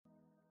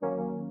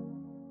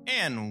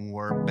And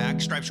we're back,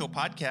 Stripe Show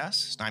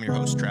Podcast. I'm your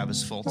host,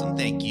 Travis Fulton.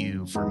 Thank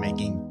you for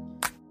making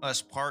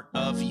us part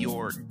of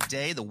your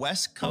day. The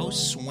West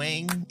Coast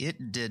swing,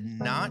 it did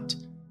not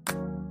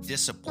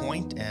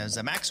disappoint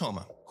as Max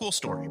Homa, cool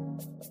story.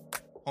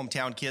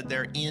 Hometown kid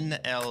there in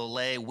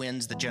LA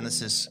wins the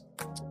Genesis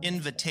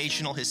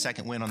Invitational, his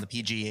second win on the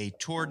PGA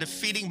Tour,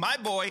 defeating my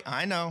boy,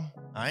 I know,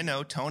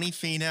 Tony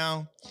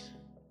Finau.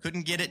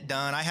 Couldn't get it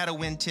done. I had a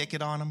win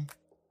ticket on him.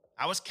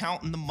 I was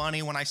counting the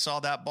money when I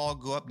saw that ball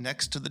go up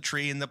next to the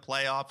tree in the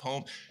playoff.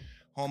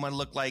 Homa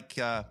looked like,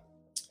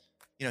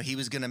 he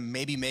was going to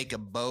maybe make a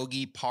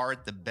bogey par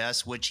at the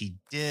best, which he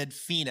did.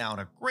 Finau in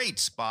a great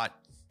spot,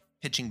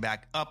 pitching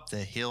back up the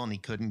hill, and he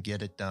couldn't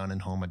get it done,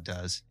 and Homa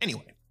does.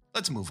 Anyway,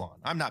 let's move on.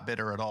 I'm not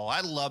bitter at all.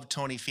 I love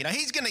Tony Finau.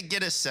 He's going to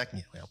get his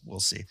second. Well, we'll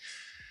see.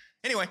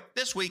 Anyway,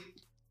 this week,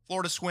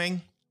 Florida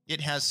swing,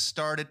 it has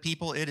started.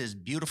 People, it is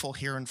beautiful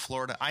here in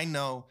Florida. I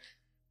know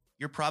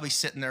you're probably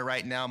sitting there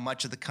right now,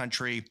 much of the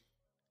country.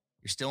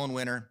 You're still in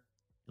winter.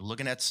 You're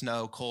looking at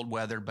snow, cold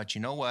weather. But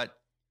you know what?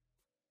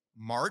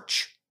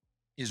 March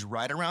is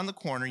right around the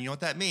corner. You know what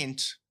that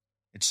means?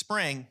 It's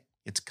spring.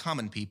 It's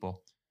coming,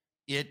 people.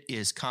 It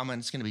is coming.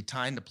 It's going to be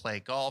time to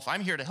play golf.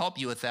 I'm here to help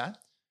you with that.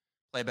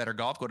 Play better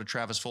golf. Go to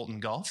Travis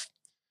Fulton Golf.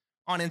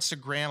 On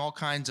Instagram, all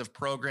kinds of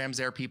programs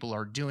there people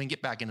are doing.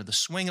 Get back into the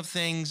swing of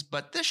things.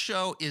 But this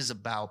show is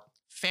about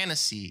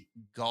fantasy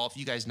golf.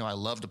 You guys know I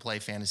love to play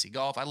fantasy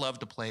golf. I love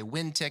to play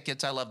win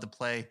tickets. I love to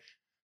play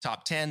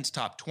top 10s,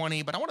 top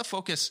 20. But I want to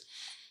focus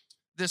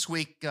this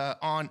week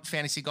on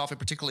fantasy golf, and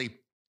particularly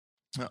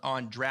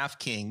on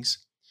DraftKings,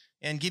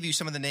 and give you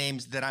some of the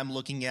names that I'm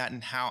looking at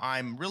and how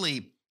I'm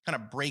really kind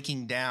of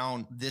breaking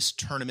down this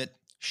tournament,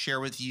 share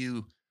with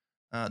you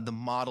the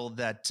model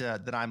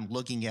that I'm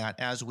looking at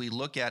as we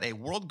look at a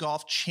World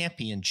Golf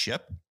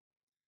Championship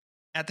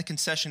at the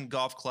Concession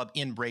Golf Club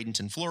in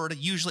Bradenton, Florida.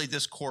 Usually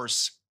this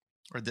course,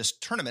 or this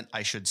tournament,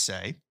 I should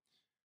say,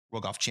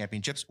 World Golf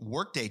Championships,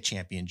 Workday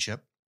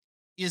Championship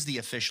is the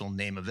official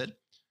name of it,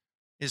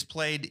 is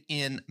played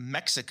in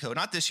Mexico.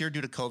 Not this year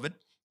due to COVID.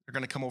 They're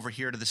going to come over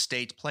here to the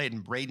States, play it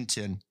in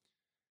Bradenton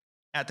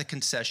at the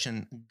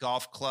Concession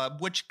Golf Club,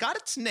 which got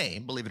its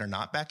name, believe it or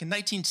not, back in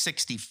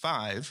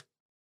 1965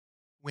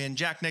 when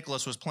Jack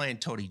Nicklaus was playing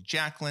Tony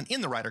Jacklin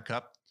in the Ryder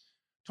Cup.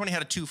 Tony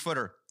had a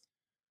 2-footer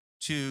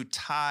to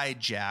tie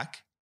Jack,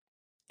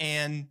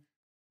 and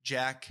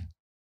Jack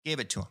gave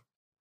it to him,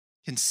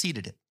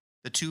 conceded it.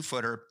 The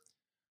 2-footer,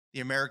 the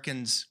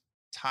Americans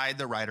tied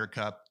the Ryder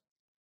Cup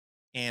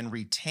and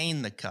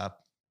retained the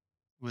cup.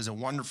 It was a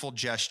wonderful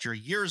gesture.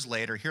 Years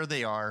later, here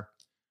they are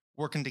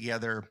working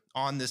together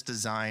on this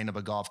design of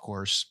a golf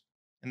course,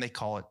 and they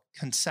call it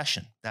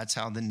Concession. That's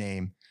how the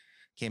name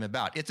came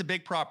about. It's a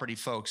big property,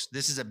 folks.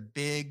 This is a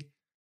big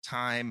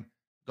time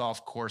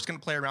golf course. Going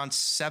to play around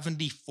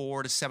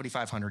 74 to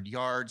 7,500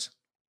 yards.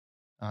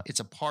 It's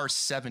a par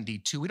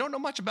 72. We don't know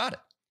much about it.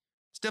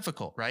 It's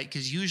difficult, right?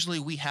 Because usually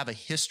we have a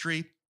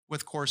history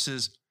with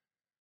courses.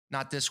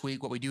 Not this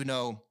week. What we do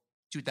know,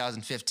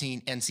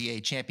 2015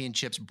 NCAA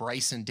championships,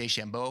 Bryson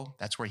DeChambeau.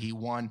 That's where he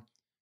won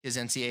his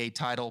NCAA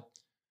title.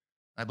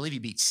 I believe he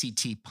beat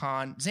C.T.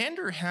 Pond.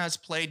 Xander has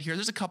played here.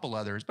 There's a couple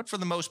others, but for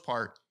the most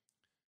part,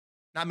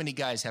 not many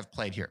guys have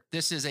played here.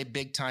 This is a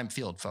big-time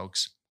field,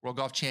 folks. World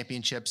Golf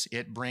Championships,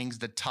 it brings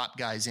the top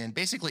guys in.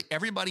 Basically,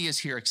 everybody is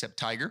here except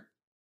Tiger,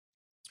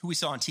 who we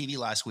saw on TV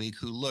last week,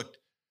 who looked,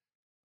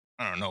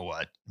 I don't know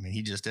what. I mean,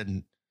 he just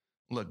didn't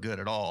look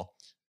good at all.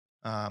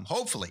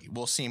 Hopefully,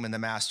 we'll see him in the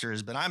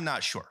Masters, but I'm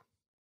not sure.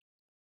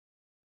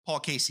 Paul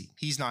Casey,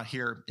 he's not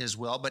here as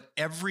well, but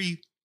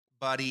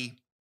everybody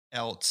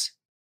else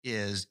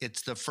is.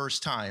 It's the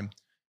first time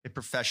a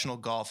professional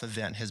golf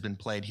event has been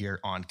played here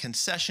on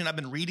Concession. I've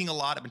been reading a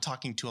lot. I've been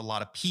talking to a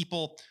lot of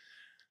people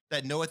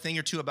that know a thing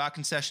or two about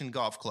Concession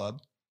Golf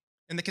Club.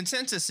 And the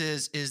consensus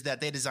is that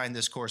they designed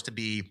this course to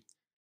be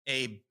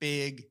a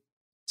big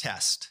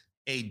test,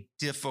 a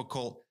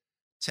difficult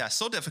test.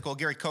 So difficult,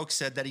 Gary Koch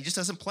said that he just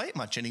doesn't play it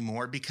much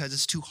anymore because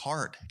it's too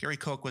hard. Gary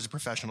Koch was a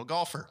professional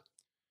golfer.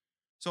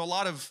 So a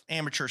lot of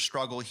amateurs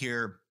struggle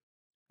here.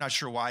 Not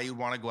sure why you'd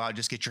want to go out and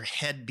just get your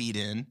head beat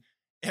in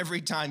every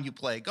time you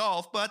play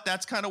golf, but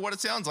that's kind of what it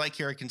sounds like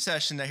here at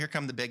Concession. Now here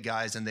come the big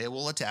guys, and they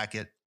will attack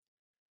it.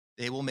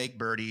 They will make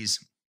birdies,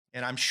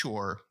 and I'm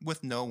sure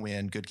with no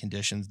wind, good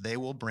conditions, they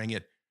will bring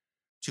it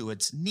to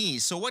its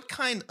knees. So what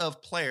kind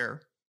of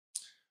player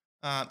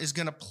is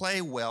going to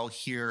play well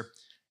here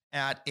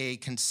at a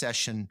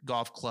Concession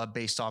Golf Club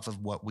based off of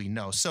what we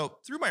know? So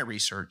through my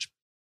research,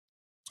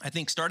 I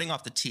think starting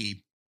off the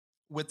tee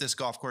with this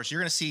golf course, you're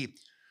going to see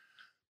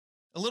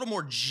a little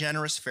more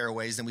generous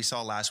fairways than we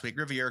saw last week.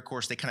 Riviera, of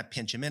course, they kind of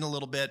pinch him in a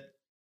little bit.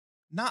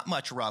 Not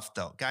much rough,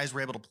 though. Guys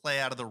were able to play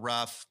out of the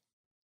rough.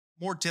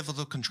 More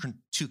difficult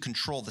to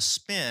control the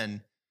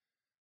spin.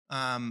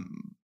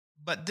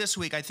 But this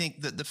week, I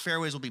think that the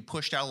fairways will be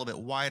pushed out a little bit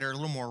wider, a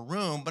little more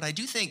room. But I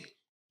do think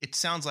it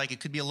sounds like it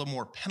could be a little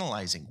more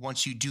penalizing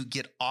once you do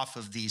get off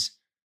of these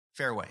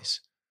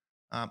fairways.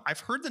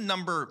 I've heard the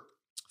number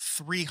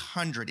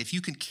 300. If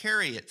you can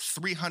carry it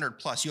 300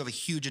 plus, you have a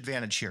huge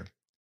advantage here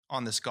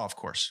on this golf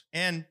course.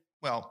 And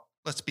well,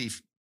 let's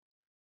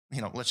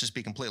just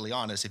be completely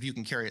honest. If you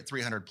can carry it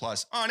 300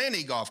 plus on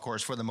any golf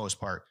course for the most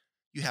part,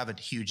 you have a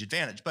huge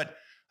advantage. But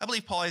I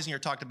believe Paul Eisinger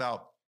talked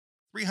about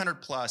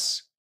 300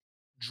 plus,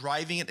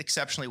 driving it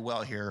exceptionally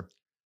well here.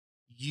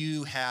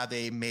 You have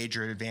a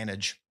major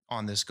advantage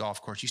on this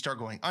golf course. You start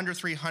going under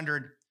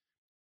 300,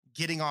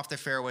 getting off the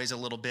fairways a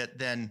little bit,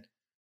 then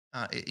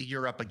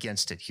you're up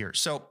against it here.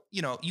 So,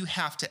 you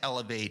have to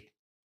elevate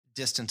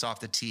distance off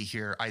the tee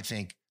here, I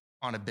think,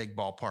 on a big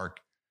ballpark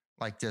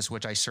like this,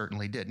 which I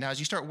certainly did. Now, as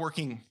you start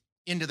working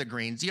into the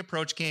greens, the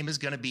approach game is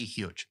going to be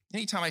huge.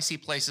 Anytime I see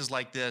places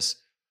like this,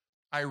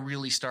 I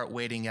really start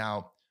weighting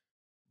out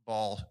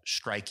ball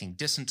striking,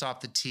 distance off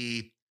the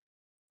tee,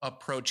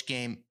 approach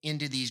game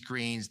into these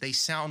greens. They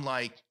sound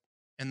like,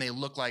 and they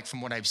look like,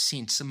 from what I've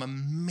seen, some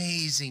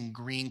amazing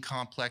green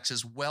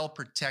complexes, well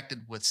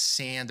protected with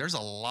sand. There's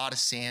a lot of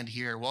sand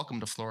here. Welcome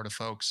to Florida,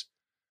 folks.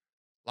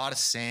 A lot of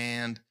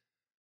sand,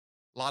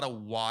 a lot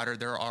of water.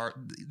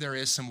 There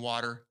is some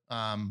water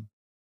on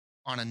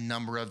a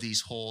number of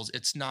these holes.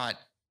 It's not,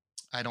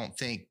 I don't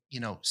think,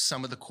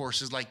 some of the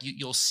courses like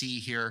you'll see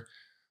here,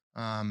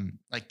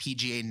 like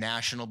PGA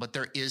National, but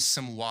there is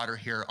some water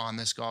here on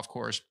this golf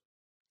course,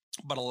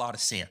 but a lot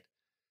of sand.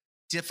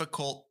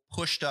 Difficult,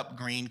 pushed up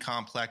green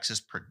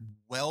complexes,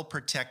 well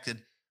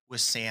protected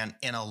with sand,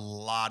 and a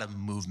lot of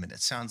movement.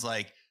 It sounds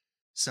like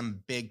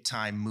some big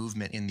time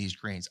movement in these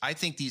greens. I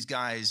think these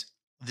guys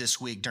this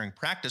week during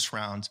practice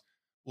rounds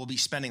will be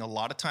spending a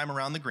lot of time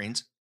around the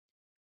greens,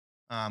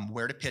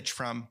 where to pitch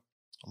from,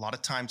 a lot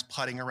of times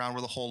putting around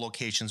where the hole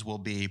locations will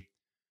be,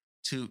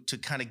 to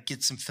kind of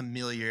get some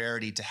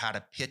familiarity to how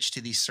to pitch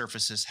to these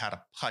surfaces, how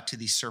to putt to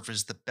these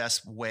surfaces, the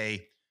best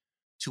way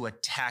to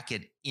attack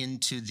it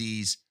into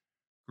these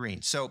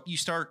greens. So you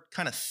start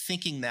kind of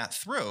thinking that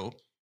through.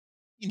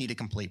 You need a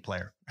complete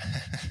player.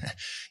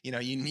 You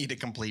need a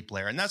complete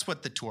player. And that's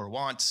what the tour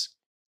wants.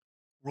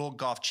 World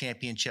Golf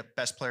Championship,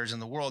 best players in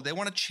the world. They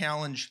want to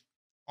challenge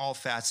all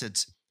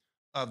facets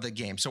of the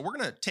game. So we're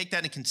going to take that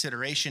into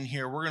consideration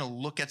here. We're going to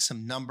look at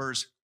some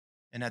numbers.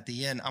 And at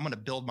the end, I'm going to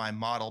build my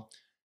model.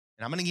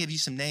 And I'm going to give you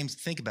some names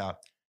to think about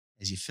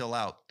as you fill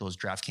out those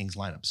DraftKings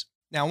lineups.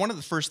 Now, one of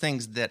the first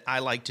things that I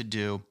like to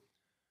do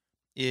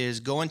is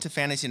go into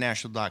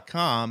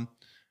fantasynational.com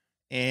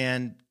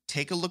and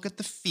take a look at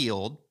the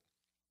field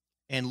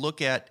and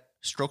look at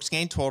strokes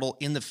gained total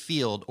in the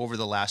field over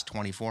the last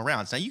 24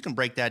 rounds. Now, you can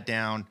break that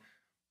down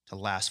to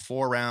last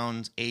 4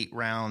 rounds, 8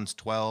 rounds,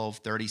 12,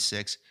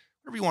 36,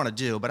 whatever you want to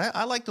do. But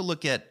I like to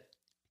look at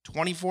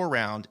 24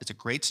 rounds. It's a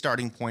great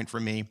starting point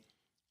for me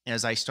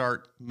as I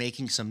start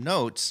making some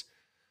notes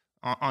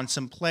on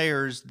some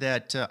players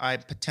that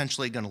I'm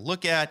potentially going to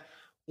look at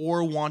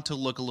or want to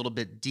look a little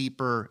bit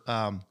deeper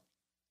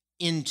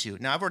into.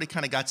 Now, I've already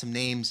kind of got some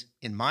names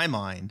in my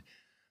mind,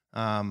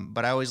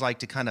 but I always like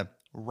to kind of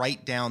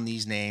write down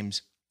these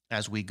names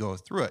as we go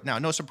through it. Now,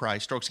 no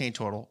surprise, strokes gained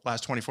total,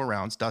 last 24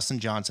 rounds, Dustin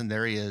Johnson,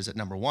 there he is at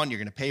number 1. You're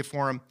going to pay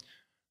for him,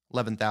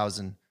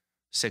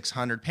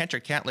 11,600.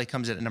 Patrick Cantlay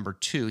comes in at number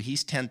 2.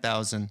 He's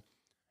 10,000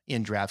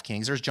 in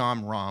DraftKings. There's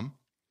John Rahm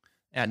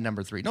at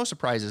number 3. No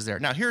surprises there.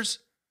 Now, here's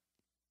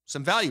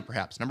some value,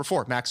 perhaps. Number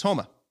 4, Max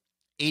Homa,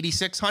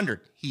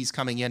 8,600. He's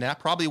coming in at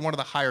probably one of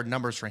the higher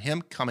numbers for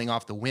him, coming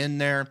off the win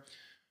there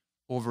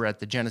over at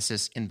the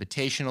Genesis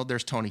Invitational.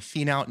 There's Tony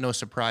Finau, no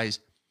surprise,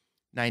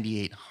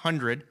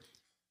 9,800.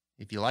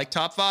 If you like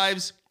top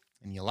 5s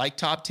and you like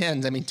top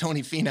 10s, I mean,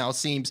 Tony Finau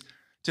seems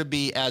to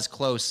be as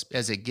close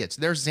as it gets.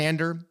 There's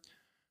Xander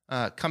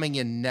coming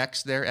in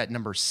next there at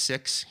number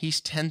 6.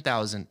 He's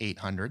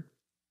 10,800.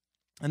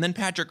 And then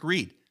Patrick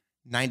Reed,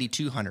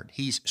 9,200.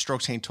 He's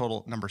strokes gained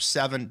total number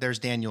 7. There's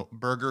Daniel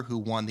Berger, who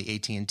won the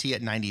AT&T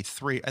at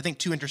 93. I think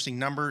 2 interesting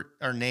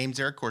names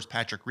there. Of course,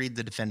 Patrick Reed,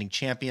 the defending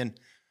champion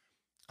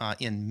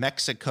in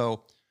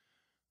Mexico,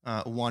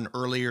 won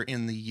earlier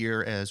in the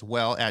year as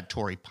well at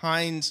Torrey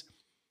Pines.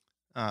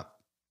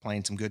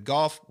 Playing some good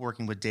golf,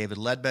 working with David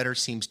Ledbetter,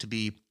 seems to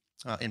be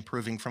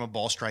improving from a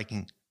ball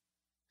striking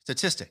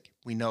statistic.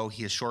 We know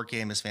his short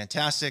game is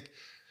fantastic.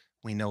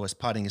 We know his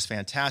putting is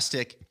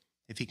fantastic.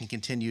 If he can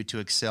continue to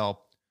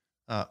excel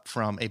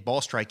from a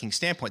ball striking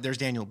standpoint. There's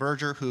Daniel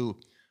Berger, who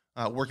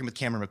working with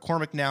Cameron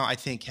McCormick now, I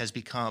think has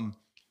become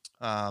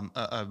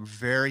a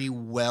very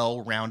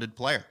well-rounded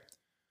player.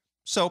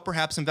 So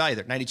perhaps some value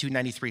there. 92,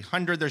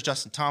 9,300. There's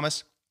Justin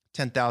Thomas,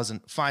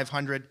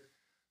 10,500.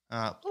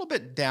 A little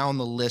bit down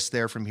the list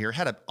there from here.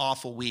 Had an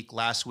awful week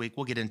last week.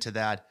 We'll get into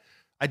that.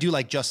 I do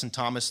like Justin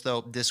Thomas, though,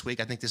 this week.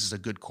 I think this is a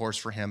good course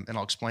for him, and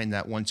I'll explain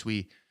that once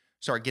we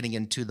start getting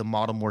into the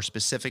model more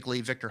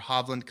specifically. Victor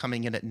Hovland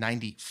coming in at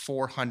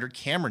 9,400.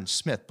 Cameron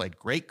Smith played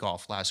great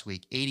golf last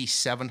week,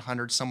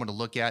 8,700. Someone to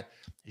look at.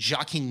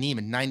 Joaquin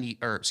Niemann,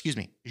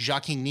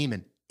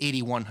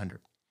 8,100.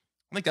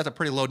 I think that's a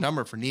pretty low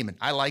number for Niemann.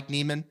 I like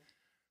Niemann.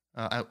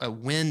 A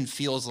win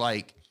feels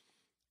like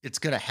it's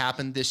going to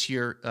happen this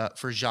year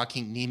for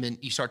Joaquin Niemann.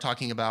 You start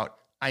talking about,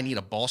 I need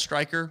a ball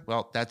striker.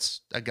 Well,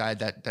 that's a guy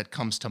that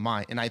comes to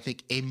mind. And I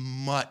think a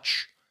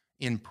much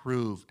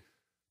improved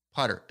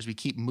putter as we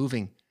keep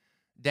moving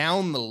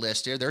down the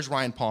list here, there's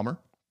Ryan Palmer.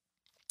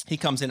 He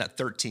comes in at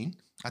 13.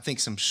 I think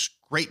some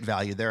great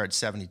value there at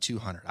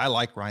 7,200. I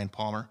like Ryan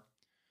Palmer.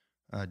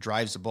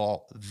 Drives the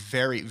ball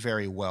very,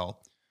 very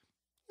well.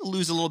 He'll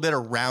lose a little bit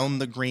around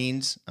the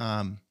greens,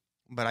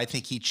 but I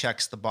think he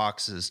checks the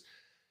boxes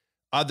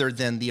other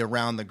than the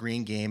around the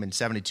green game, and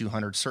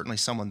 7,200, certainly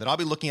someone that I'll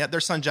be looking at.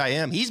 There's Sanjay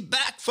M. He's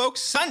back,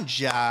 folks.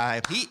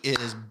 Sanjay, he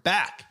is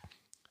back.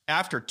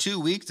 After 2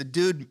 weeks, the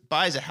dude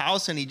buys a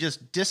house and he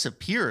just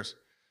disappears.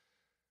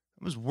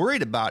 I was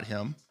worried about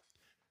him.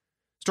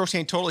 Strokes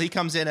gained total, he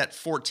comes in at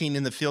 14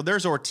 in the field.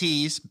 There's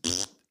Ortiz.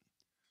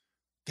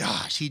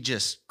 Gosh, he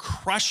just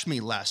crushed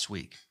me last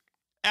week.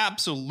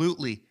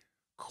 Absolutely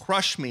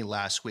crushed me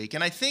last week.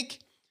 And I think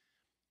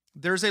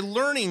there's a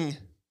learning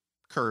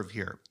curve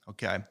here,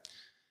 okay?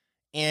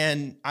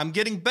 And I'm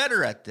getting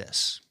better at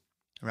this,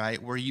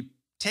 right? Where you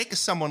take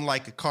someone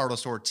like a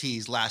Carlos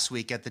Ortiz last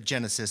week at the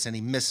Genesis and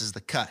he misses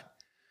the cut.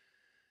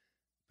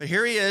 But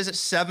here he is at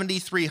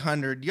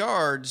 7,300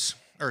 yards,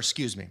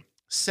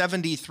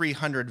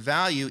 7,300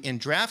 value in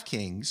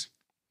DraftKings,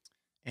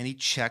 and he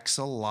checks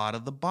a lot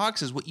of the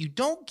boxes. What you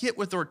don't get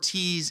with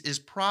Ortiz is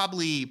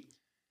probably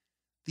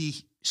the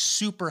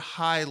super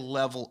high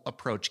level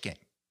approach game.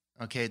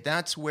 Okay,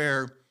 that's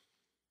where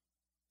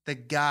the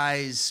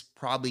guys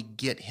probably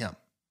get him.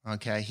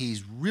 Okay,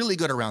 he's really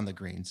good around the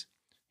greens.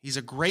 He's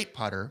a great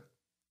putter,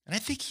 and I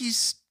think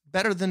he's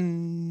better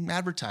than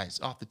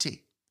advertised off the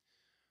tee.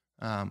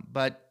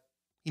 But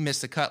he missed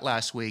the cut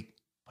last week,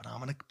 but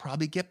I'm going to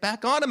probably get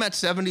back on him at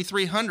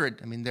 7,300.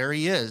 I mean, there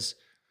he is,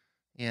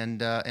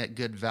 and at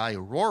good value.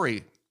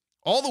 Rory,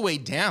 all the way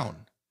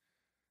down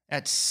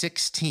at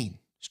 16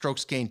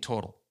 strokes gained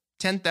total,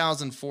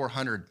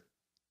 10,400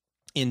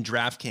 in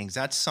DraftKings.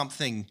 That's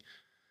something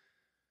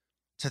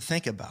to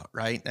think about,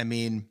 right? I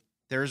mean,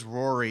 there's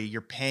Rory.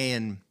 You're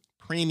paying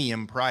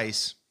premium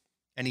price,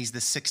 and he's the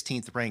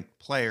 16th ranked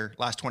player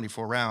last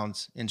 24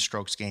 rounds in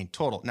strokes gained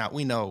total. Now,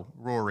 we know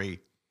Rory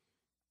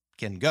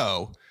can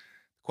go.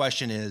 The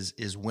question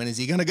is when is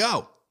he going to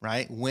go,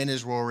 right? When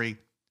is Rory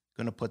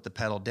going to put the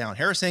pedal down?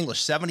 Harris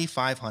English,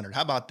 7,500.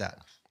 How about that?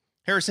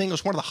 Harris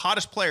English, one of the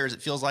hottest players,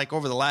 it feels like,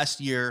 over the last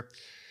year.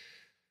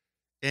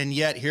 And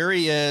yet here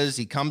he is.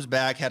 He comes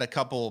back, had a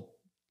couple,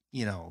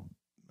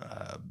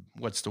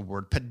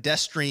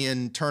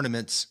 pedestrian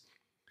tournaments.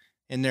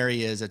 And there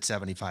he is at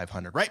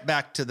 7,500, right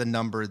back to the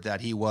number that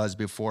he was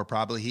before.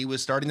 Probably he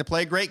was starting to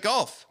play great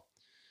golf.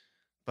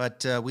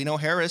 But we know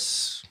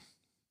Harris,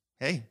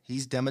 hey,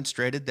 he's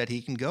demonstrated that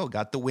he can go.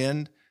 Got the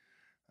win,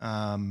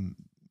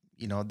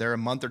 there a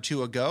month or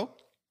two ago.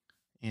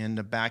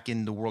 And back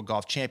in the World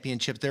Golf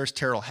Championship, there's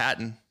Terrell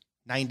Hatton,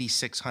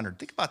 9,600.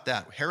 Think about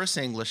that. Harris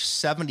English,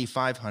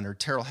 7,500.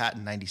 Terrell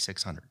Hatton,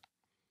 9,600.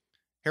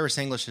 Harris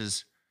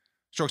English's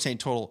strokes gained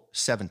total,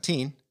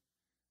 17.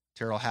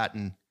 Terrell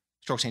Hatton,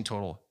 strokes gained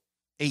total,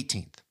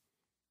 18th.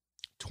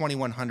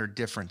 2,100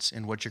 difference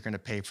in what you're going to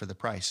pay for the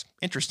price.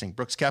 Interesting.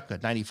 Brooks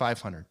Koepka,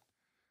 9,500.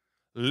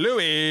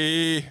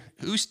 Louis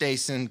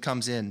Oosthuizen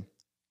comes in,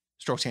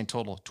 strokes gained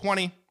total,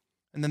 20.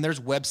 And then there's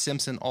Webb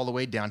Simpson all the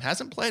way down.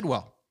 Hasn't played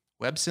well.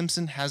 Webb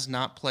Simpson has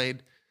not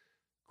played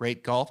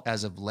great golf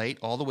as of late,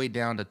 all the way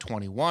down to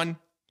 21.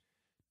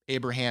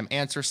 Abraham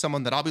Answer,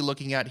 someone that I'll be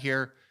looking at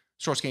here,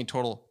 strokes gained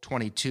total,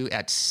 22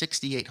 at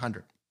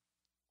 6,800.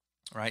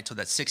 All right, so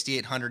that's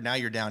 6,800. Now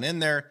you're down in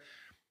there.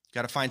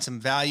 Got to find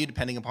some value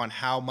depending upon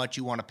how much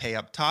you want to pay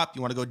up top.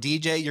 You want to go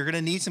DJ, you're going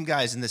to need some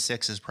guys in the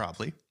sixes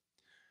probably.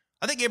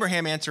 I think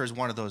Abraham Answer is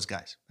one of those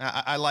guys.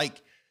 I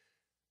like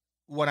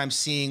what I'm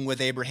seeing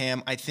with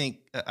Abraham. I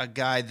think a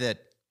guy that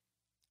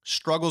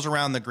struggles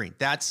around the green.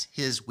 That's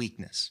his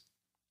weakness.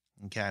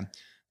 Okay,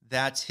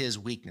 that's his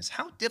weakness.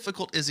 How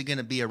difficult is it going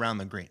to be around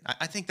the green?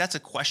 I think that's a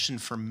question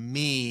for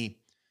me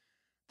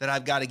that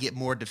I've got to get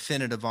more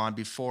definitive on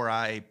before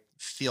I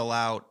fill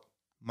out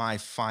my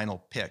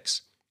final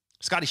picks.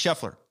 Scotty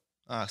Scheffler,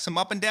 some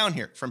up and down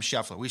here from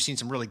Scheffler. We've seen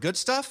some really good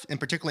stuff, and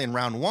particularly in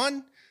round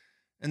one,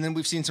 and then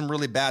we've seen some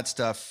really bad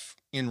stuff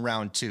in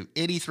round two.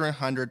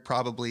 8,300,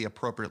 probably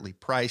appropriately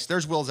priced.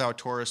 There's Will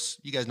Zalatoris.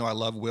 You guys know I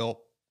love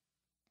Will.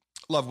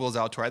 Love Will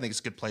Zalatoris. I think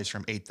it's a good place for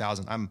him.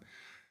 8,000.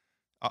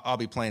 I'll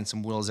be playing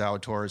some Will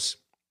Zalatoris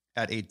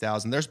at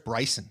 8,000. There's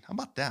Bryson. How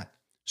about that?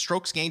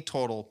 Strokes gained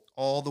total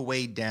all the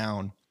way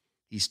down.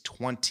 He's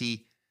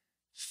 25th.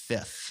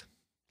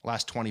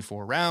 Last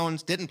 24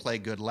 rounds. Didn't play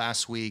good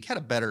last week. Had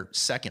a better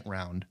second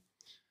round.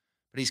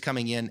 But he's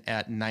coming in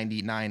at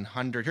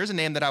 9,900. Here's a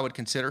name that I would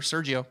consider.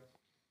 Sergio.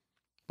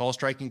 Ball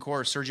striking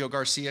core. Sergio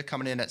Garcia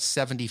coming in at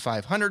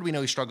 7,500. We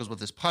know he struggles with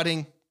his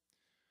putting.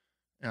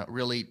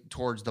 Really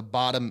towards the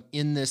bottom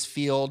in this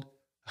field.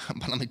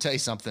 But let me tell you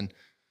something.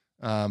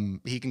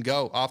 He can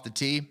go off the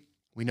tee.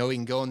 We know he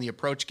can go in the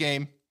approach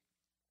game.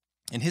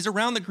 And his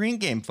around the green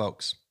game,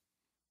 folks,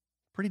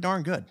 pretty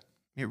darn good.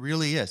 It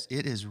really is.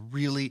 It is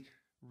really,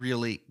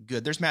 really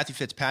good. There's Matthew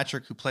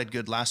Fitzpatrick, who played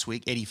good last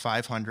week,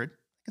 8,500.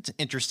 It's an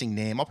interesting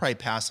name. I'll probably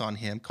pass on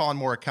him. Colin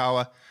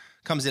Morikawa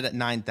comes in at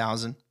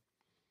 9,000.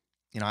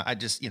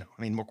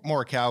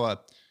 Morikawa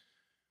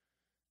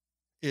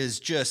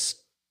is just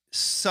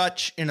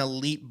such an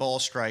elite ball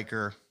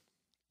striker,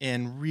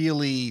 and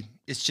really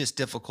it's just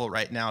difficult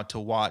right now to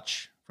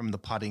watch from the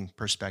putting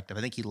perspective.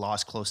 I think he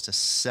lost close to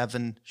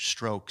 7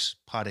 strokes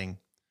putting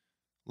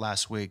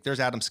last week. There's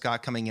Adam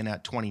Scott coming in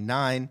at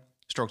 29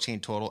 strokes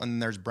gained total, and then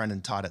there's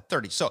Brendan Todd at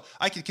 30. So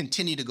I could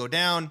continue to go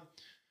down,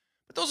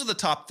 but those are the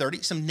top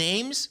 30. Some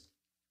names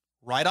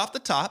right off the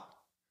top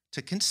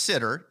to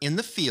consider in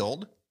the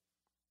field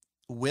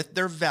with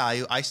their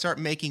value. I start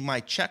making my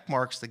check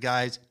marks, the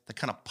guys that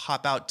kind of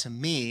pop out to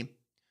me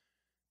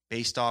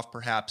based off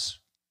perhaps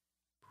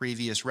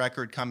previous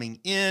record coming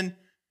in,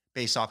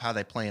 based off how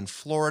they play in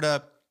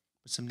Florida,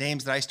 with some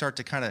names that I start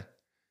to kind of,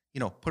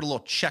 put a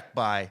little check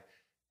by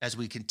as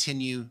we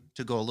continue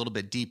to go a little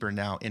bit deeper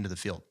now into the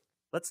field.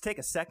 Let's take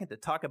a second to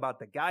talk about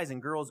the guys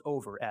and girls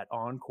over at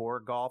Encore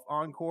Golf.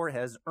 Encore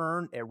has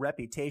earned a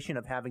reputation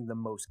of having the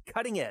most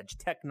cutting-edge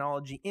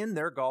technology in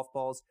their golf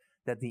balls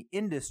that the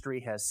industry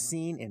has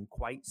seen in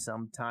quite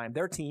some time.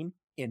 Their team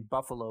in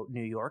Buffalo,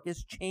 New York,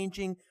 is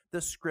changing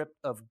the script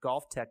of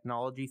golf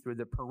technology through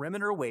the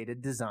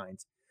perimeter-weighted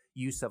designs,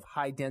 use of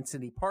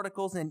high-density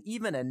particles, and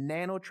even a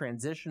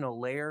nano-transitional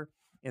layer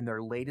in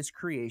their latest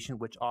creation,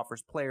 which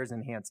offers players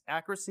enhanced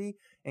accuracy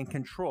and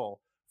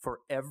control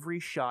for every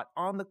shot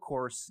on the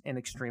course and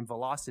extreme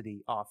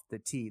velocity off the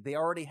tee. They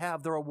already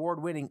have their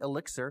award-winning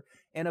Elixir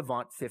and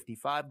Avant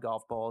 55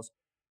 golf balls,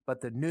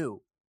 but the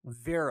new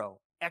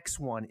Vero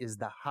X1 is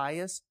the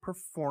highest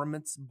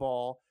performance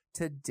ball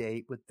to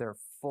date. With their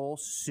full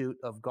suit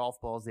of golf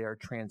balls, they are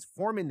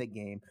transforming the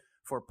game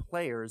for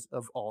players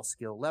of all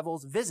skill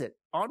levels. Visit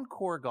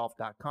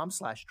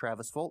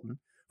encoregolf.com/Travis Fulton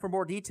for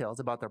more details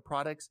about their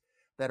products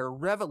that are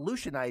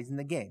revolutionizing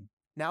the game.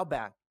 Now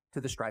back to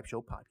the Stripe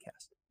Show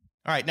podcast.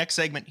 All right, next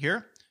segment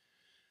here.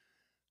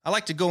 I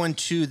like to go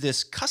into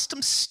this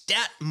custom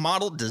stat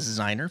model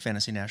designer,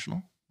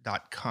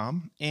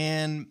 fantasynational.com,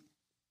 and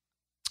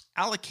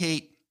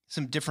allocate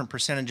some different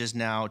percentages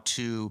now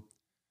to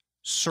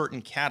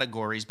certain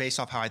categories based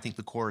off how I think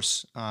the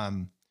course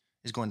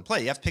is going to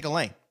play. You have to pick a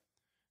lane.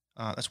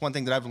 That's one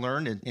thing that I've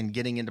learned in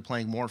getting into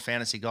playing more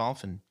fantasy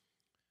golf and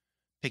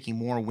picking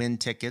more win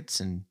tickets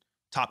and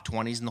top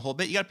 20s and the whole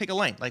bit. You got to pick a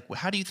lane. Like,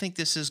 how do you think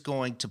this is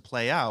going to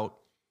play out?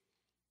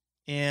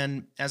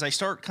 And as I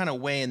start kind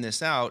of weighing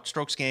this out,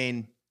 strokes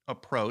gain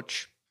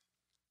approach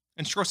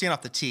and strokes gain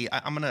off the tee,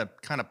 I'm going to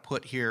kind of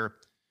put here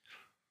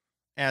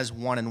as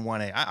 1 and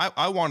 1A.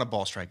 I want a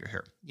ball striker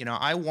here.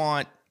 I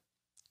want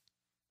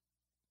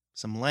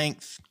some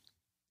length,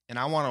 and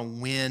I want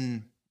to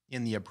win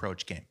in the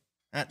approach game.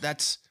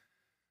 That's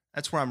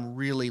where I'm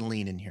really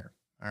leaning here.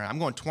 All right, I'm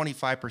going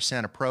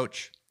 25%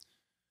 approach.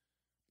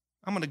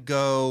 I'm going to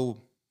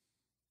go,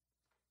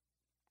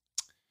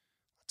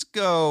 let's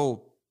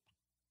go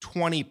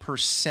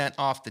 20%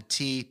 off the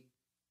tee.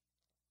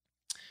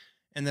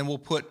 And then we'll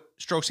put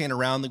strokes gain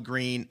around the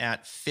green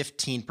at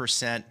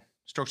 15%.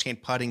 Strokes gain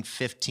putting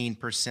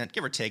 15%,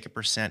 give or take a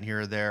percent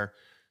here or there.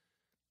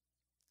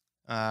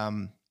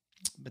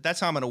 But that's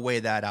how I'm going to weigh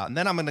that out. And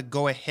then I'm going to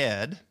go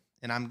ahead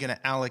and I'm going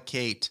to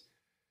allocate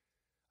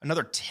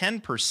another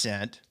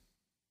 10%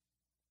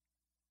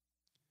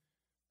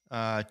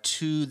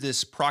 to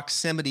this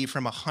proximity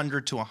from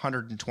 100 to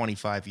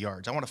 125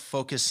 yards. I want to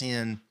focus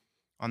in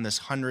on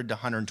this 100 to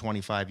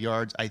 125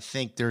 yards. I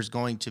think there's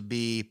going to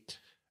be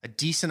a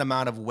decent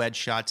amount of wedge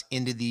shots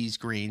into these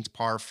greens,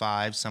 par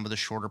 5s, some of the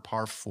shorter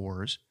par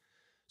 4s.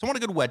 So I want a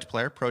good wedge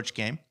player, approach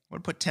game. I'm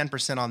going to put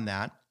 10% on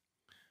that.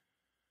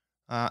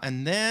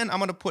 And then I'm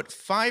going to put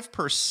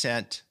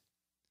 5%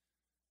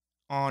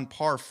 on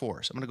par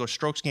 4s. I'm going to go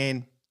strokes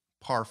gain,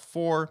 par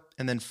 4,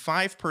 and then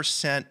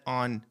 5%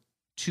 on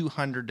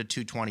 200 to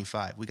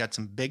 225. We got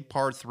some big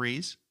par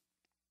 3s.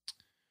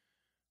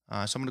 So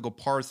I'm going to go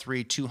par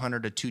 3,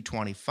 200 to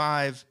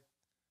 225,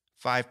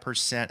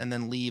 5%, and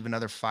then leave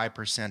another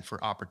 5%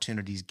 for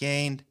opportunities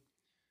gained.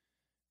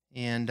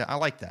 And I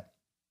like that.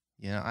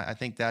 I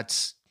think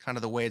that's kind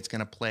of the way it's going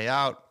to play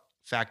out.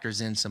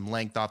 Factors in some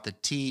length off the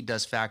tee,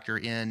 does factor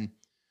in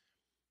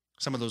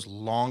some of those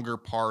longer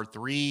par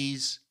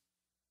 3s,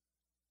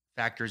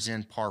 factors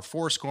in par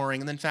 4 scoring,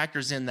 and then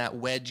factors in that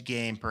wedge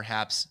game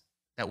perhaps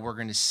that we're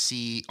going to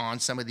see on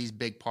some of these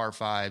big par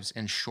 5s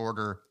and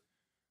shorter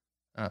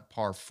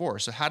par 4.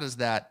 So how does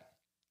that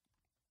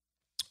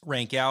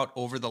rank out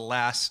over the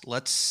last,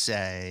 let's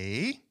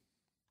say,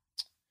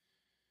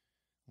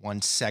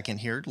 1 second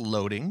here,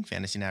 loading,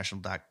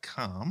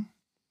 fantasynational.com.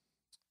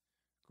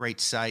 Great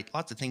site,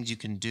 lots of things you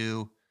can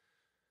do.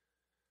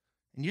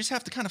 And you just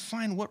have to kind of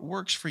find what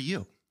works for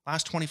you.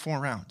 Last 24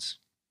 rounds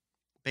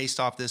based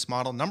off this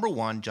model. Number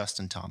 1,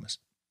 Justin Thomas.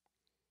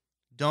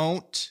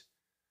 Don't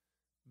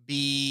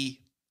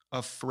be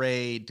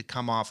afraid to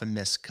come off a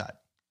miscut.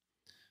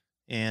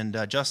 And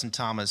Justin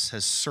Thomas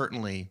has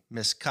certainly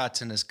missed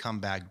cuts and has come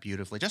back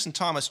beautifully. Justin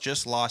Thomas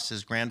just lost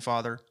his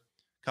grandfather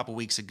a couple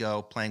weeks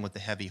ago, playing with a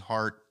heavy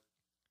heart.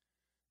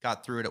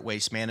 Got through it at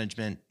Waste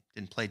Management.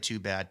 Didn't play too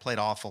bad. Played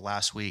awful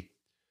last week,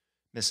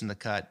 missing the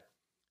cut.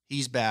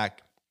 He's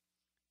back.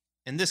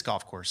 And this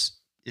golf course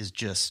is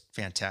just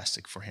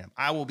fantastic for him.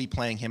 I will be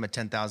playing him at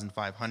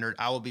 10,500.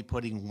 I will be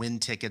putting win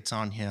tickets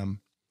on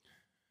him.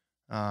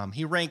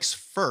 He ranks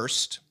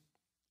first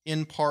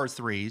in par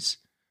threes,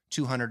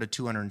 200 to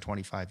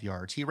 225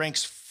 yards. He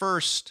ranks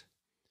first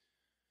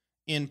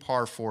in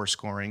par four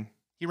scoring.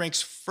 He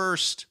ranks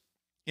first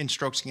in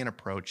strokes gained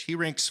approach. He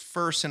ranks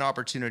first in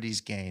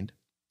opportunities gained.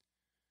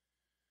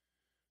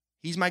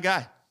 He's my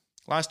guy.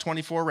 Last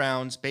 24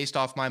 rounds, based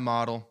off my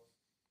model,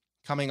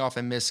 coming off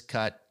a missed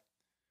cut.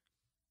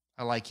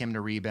 I like him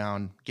to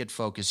rebound, get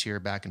focus here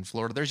back in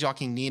Florida. There's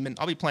Joaquin Niemann.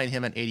 I'll be playing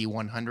him at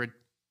 8,100.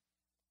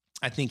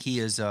 I think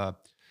he's a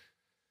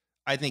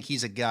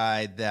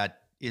guy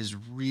that is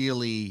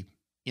really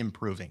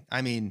improving.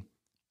 I mean,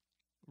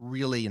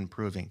 really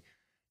improving.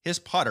 His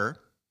putter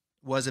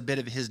was a bit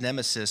of his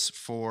nemesis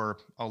for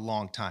a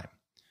long time.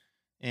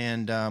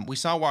 And we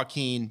saw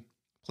Joaquin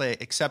play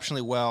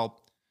exceptionally well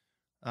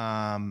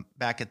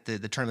back at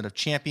the Tournament of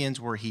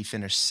Champions, where he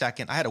finished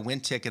second. I had a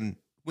win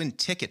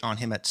ticket on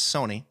him at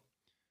Sony.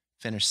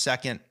 Finished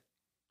second.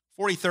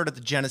 43rd at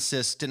the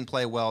Genesis. Didn't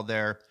play well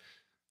there.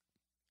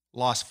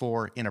 Lost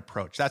 4 in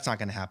approach. That's not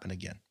going to happen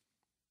again.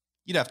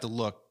 You'd have to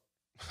look,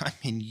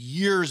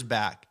 years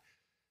back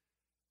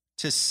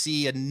to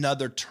see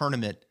another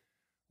tournament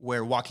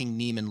where Joaquin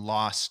Niemann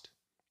lost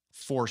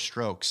 4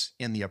 strokes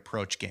in the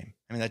approach game.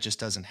 That just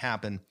doesn't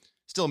happen.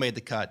 Still made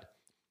the cut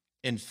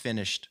and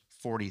finished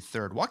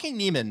 43rd. Joaquin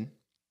Niemann,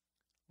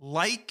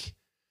 like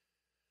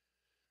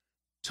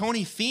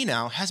Tony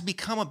Finau, has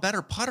become a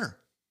better putter.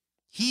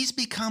 He's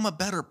become a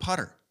better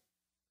putter.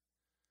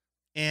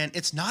 And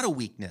it's not a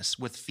weakness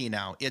with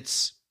Finau.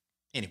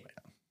 Anyway,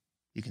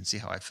 you can see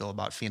how I feel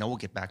about Finau. We'll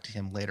get back to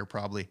him later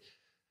probably.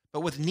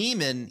 But with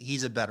Niemann,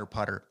 he's a better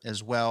putter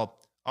as well.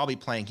 I'll be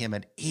playing him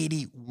at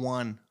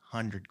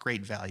 8,100.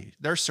 Great value.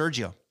 There's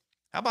Sergio.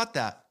 How about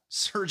that?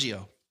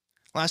 Sergio.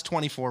 Last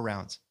 24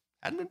 rounds.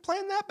 Hadn't been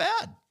playing that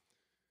bad.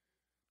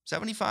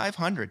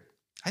 7,500.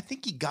 I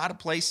think you got to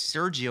play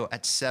Sergio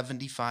at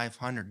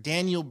 7,500.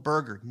 Daniel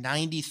Berger,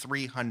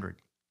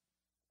 9,300.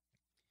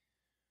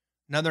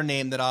 Another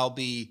name that I'll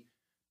be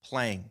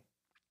playing.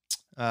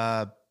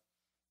 Rory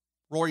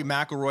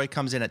McIlroy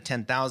comes in at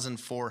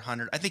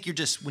 10,400. I think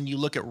when you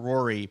look at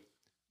Rory,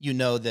 you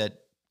know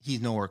that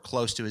he's nowhere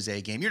close to his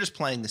A game. You're just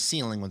playing the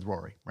ceiling with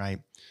Rory, right?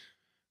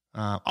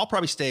 I'll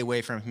probably stay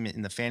away from him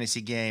in the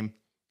fantasy game,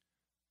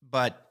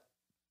 but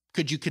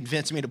could you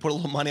convince me to put a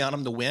little money on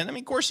him to win?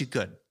 Of course you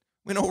could.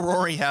 We know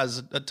Rory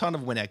has a ton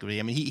of win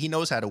equity. He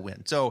knows how to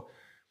win. So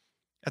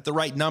at the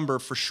right number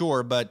for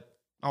sure, but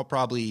I'll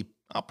probably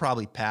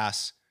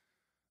pass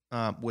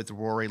with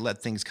Rory,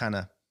 let things kind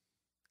of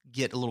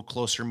get a little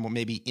closer,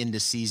 maybe into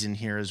season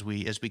here as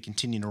we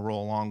continue to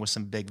roll along with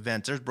some big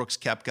events. There's Brooks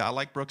Koepka. I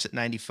like Brooks at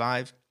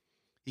 95.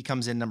 He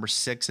comes in number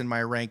 6 in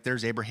my rank.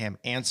 There's Abraham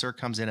Answer,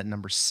 comes in at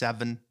number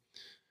 7.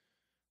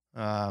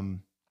 So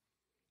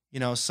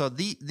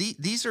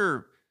these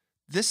are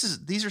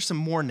some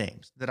more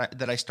names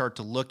that I start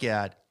to look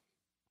at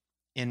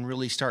and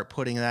really start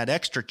putting that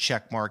extra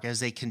check mark as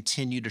they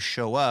continue to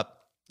show up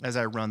as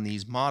I run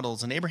these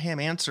models. And Abraham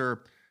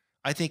Answer,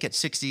 I think at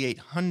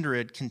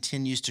 6,800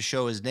 continues to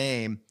show his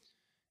name.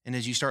 And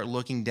as you start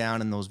looking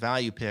down in those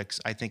value picks,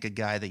 I think a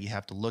guy that you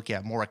have to look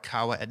at,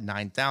 Morikawa at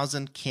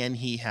 9,000. Can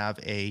he have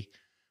a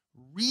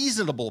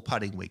reasonable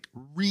putting week?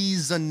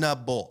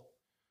 Reasonable.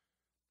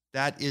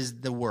 That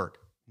is the word.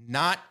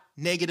 Not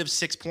negative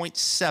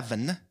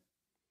 6.7.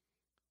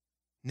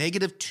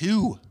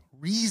 -2.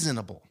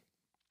 Reasonable.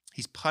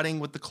 He's putting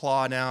with the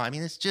claw now.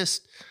 It's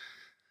just,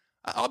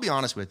 I'll be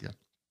honest with you.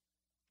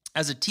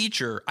 As a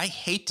teacher, I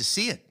hate to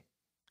see it.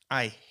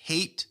 I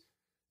hate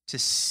to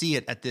see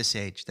it at this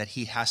age that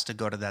he has to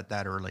go to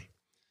that early.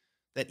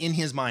 That in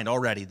his mind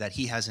already that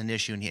he has an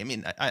issue.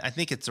 And I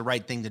think it's the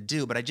right thing to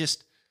do, but I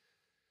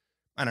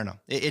don't know.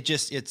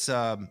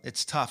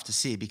 It's tough to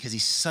see because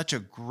he's such a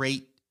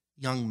great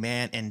young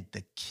man and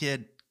the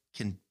kid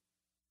can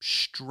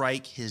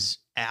strike his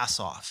ass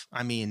off.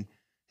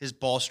 His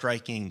ball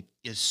striking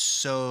is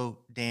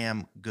so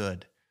damn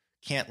good.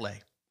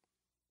 Cantlay.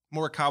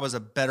 Morikawa's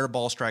a better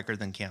ball striker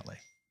than Cantlay.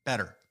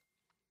 Better.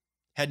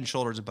 Head and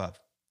shoulders above.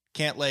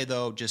 Cantlay,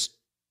 though, just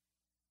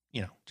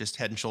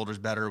head and shoulders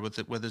better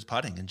with his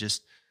putting. And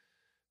just,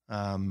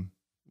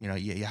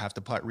 you have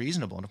to putt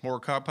reasonable. And if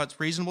Morikawa putts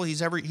reasonable,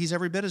 he's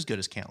every bit as good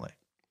as Cantlay.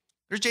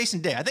 There's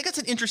Jason Day. I think that's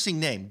an interesting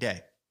name,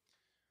 Day.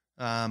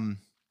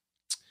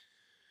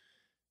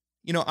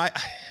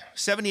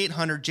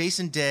 7,800,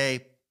 Jason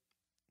Day,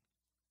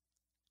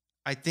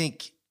 I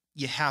think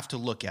you have to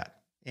look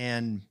at.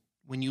 And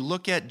when you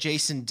look at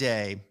Jason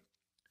Day, a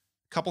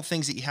couple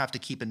things that you have to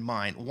keep in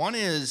mind. One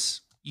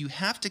is you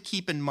have to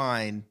keep in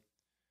mind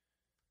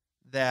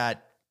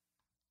that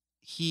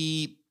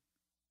he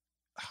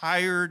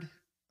hired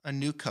a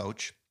new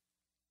coach,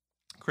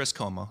 Chris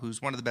Como,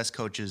 who's one of the best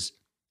coaches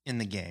in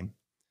the game.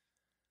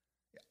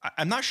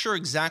 I'm not sure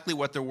exactly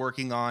what they're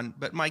working on,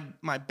 but my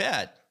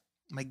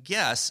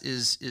guess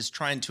is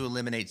trying to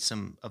eliminate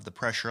some of the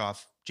pressure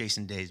off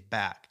Jason Day's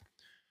back.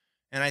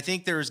 And I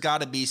think there's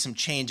got to be some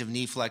change of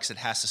knee flex that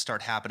has to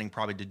start happening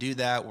probably to do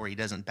that, where he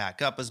doesn't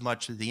back up as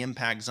much to the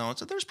impact zone.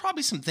 So there's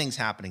probably some things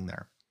happening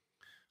there.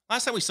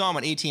 Last time we saw him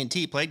on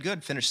AT&T, played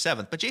good, finished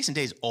 7th. But Jason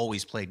Day's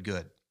always played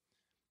good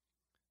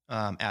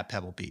at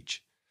Pebble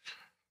Beach.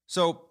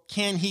 So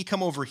can he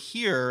come over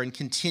here and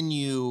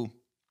continue,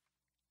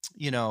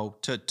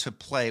 to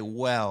play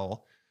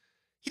well?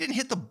 He didn't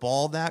hit the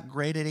ball that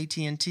great at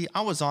AT&T.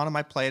 I was on him.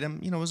 I played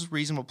him. It was a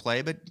reasonable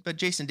play. But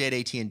Jason Day at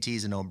AT&T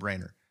is a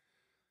no-brainer.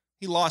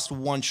 He lost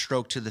 1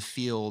 stroke to the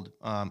field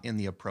in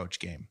the approach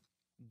game,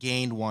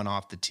 gained 1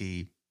 off the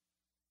tee,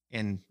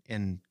 and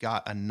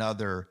got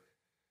another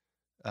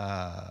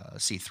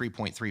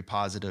 3.3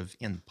 positive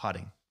in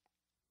putting.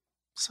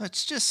 So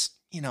it's just,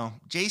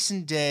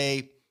 Jason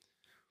Day,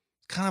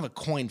 kind of a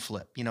coin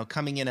flip,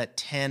 coming in at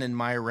 10 in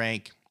my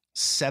rank,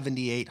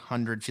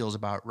 7,800 feels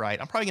about right.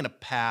 I'm probably going to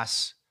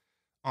pass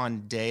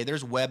on Day.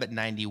 There's Webb at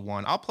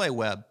 91. I'll play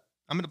Webb.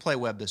 I'm going to play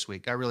Webb this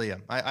week. I really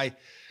am.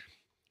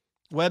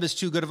 Webb is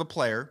too good of a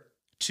player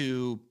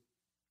to,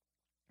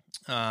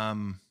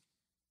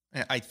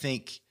 I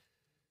think,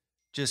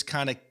 just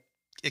kind of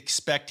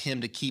expect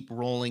him to keep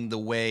rolling the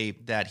way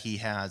that he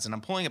has. And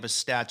I'm pulling up his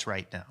stats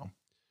right now.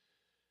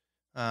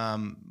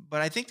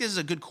 But I think this is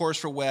a good course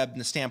for Webb in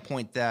the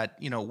standpoint that,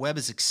 Webb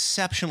is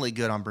exceptionally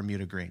good on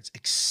Bermuda greens,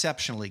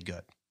 exceptionally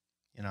good.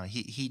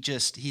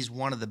 He's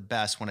one of the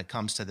best when it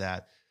comes to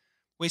that.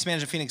 Waste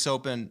Management Phoenix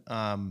Open,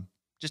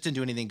 just didn't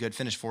do anything good,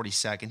 finished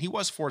 42nd. He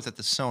was 4th at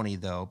the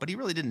Sony though, but he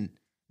really didn't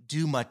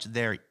do much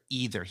there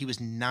either. He was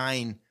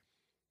 9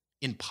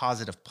 in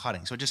positive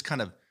putting. So just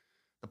kind of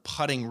the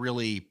putting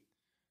really,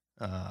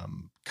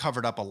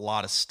 covered up a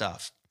lot of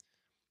stuff.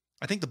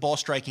 I think the ball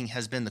striking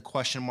has been the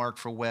question mark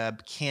for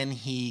Webb. Can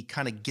he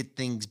kind of get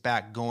things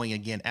back going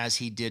again as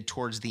he did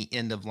towards the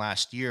end of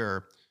last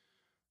year,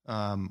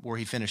 where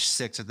he finished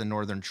 6th at the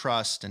Northern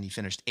Trust and he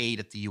finished 8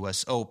 at the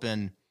U.S.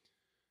 Open.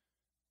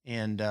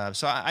 And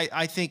so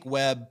I think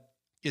Webb,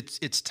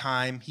 it's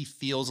time. He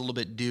feels a little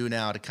bit due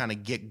now to kind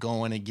of get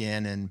going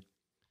again. And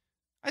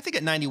I think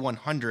at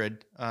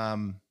 9,100,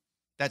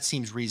 that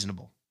seems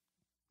reasonable.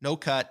 No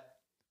cut,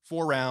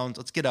 4 rounds.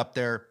 Let's get up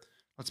there.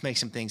 Let's make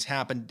some things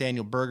happen.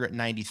 Daniel Berger at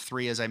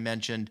 93, as I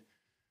mentioned.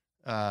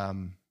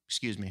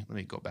 Excuse me. Let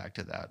me go back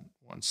to that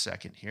 1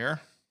 second here.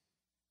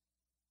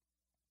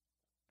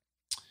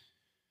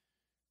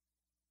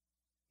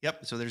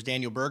 Yep. So there's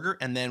Daniel Berger.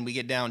 And then we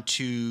get down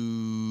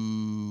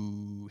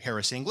to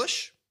Harris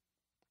English,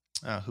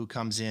 who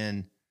comes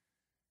in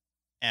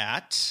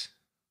at,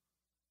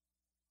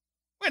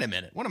 wait a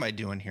minute. What am I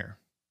doing here?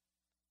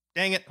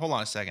 Dang it. Hold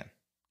on a second.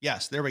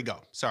 Yes, there we go.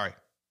 Sorry.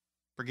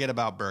 Forget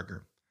about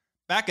Berger.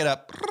 Back it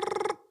up.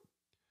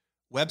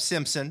 Webb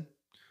Simpson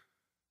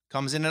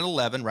comes in at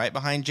 11, right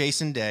behind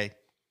Jason Day.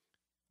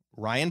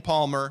 Ryan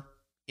Palmer,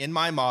 in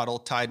my model,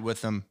 tied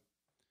with him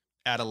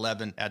at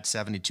 11 at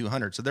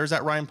 7,200. So there's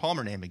that Ryan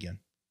Palmer name again.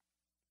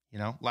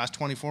 Last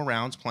 24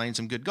 rounds, playing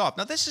some good golf.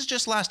 Now, this is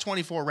just last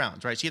 24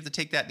 rounds, right? So you have to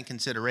take that into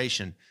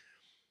consideration.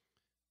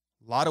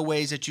 A lot of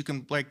ways that you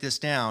can break this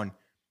down,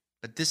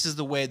 but this is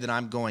the way that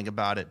I'm going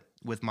about it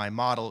with my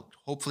model,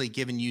 hopefully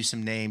giving you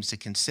some names to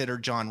consider.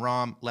 John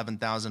Rahm,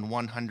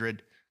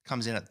 11,100,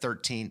 comes in at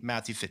 13.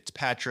 Matthew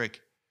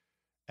Fitzpatrick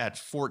at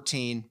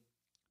 14.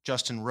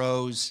 Justin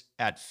Rose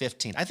at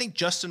 15. I think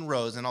Justin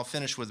Rose, and I'll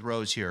finish with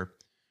Rose here,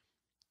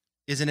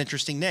 is an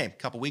interesting name. A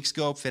couple weeks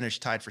ago,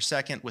 finished tied for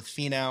 2nd with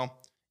Finau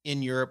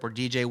in Europe, where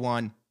DJ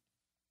won.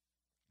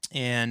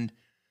 And,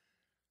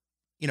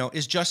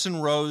 is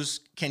Justin Rose,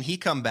 can he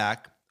come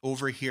back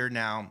over here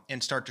now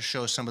and start to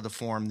show some of the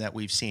form that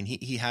we've seen?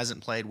 He hasn't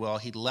played well.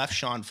 He left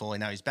Sean Foley.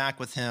 Now he's back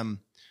with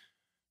him.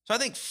 So I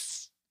think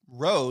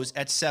Rose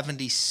at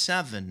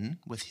 77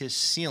 with his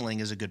ceiling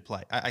is a good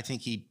play. I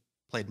think he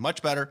played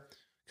much better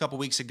a couple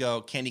weeks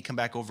ago. Can he come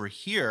back over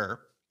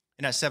here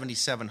and at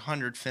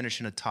 7,700 finish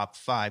in a top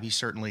 5? He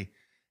certainly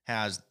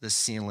has the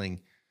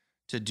ceiling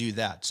to do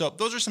that. So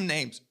those are some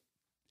names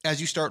as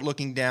you start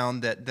looking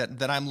down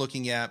that I'm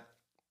looking at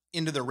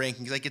into the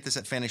rankings. I get this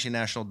at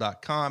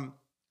fantasynational.com.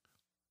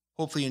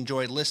 Hopefully you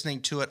enjoyed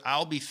listening to it.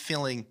 I'll be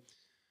filling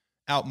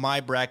out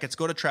my brackets.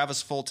 Go to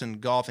Travis Fulton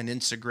Golf on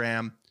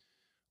Instagram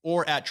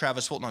or at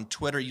Travis Fulton on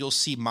Twitter. You'll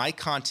see my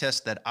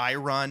contest that I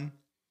run.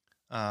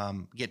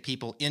 Get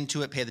people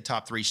into it, pay the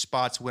top 3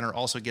 spots. Winner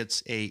also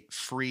gets a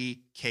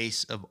free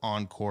case of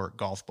Encore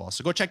golf balls.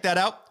 So go check that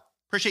out.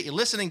 Appreciate you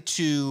listening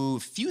to a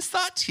few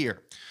thoughts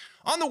here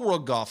on the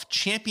World Golf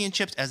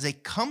Championships as they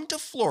come to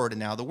Florida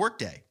now, the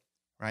Workday,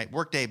 right?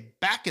 Workday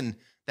back in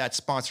that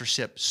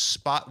sponsorship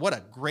spot. What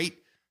a great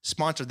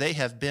sponsor they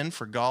have been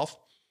for golf.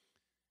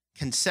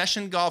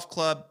 Concession Golf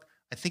Club,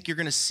 I think you're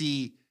going to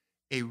see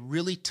a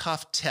really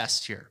tough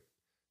test here.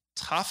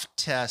 Tough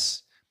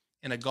test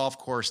in a golf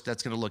course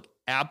that's going to look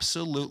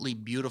absolutely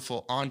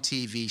beautiful on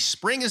TV.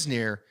 Spring is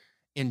near.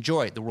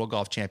 Enjoy the World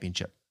Golf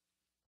Championship.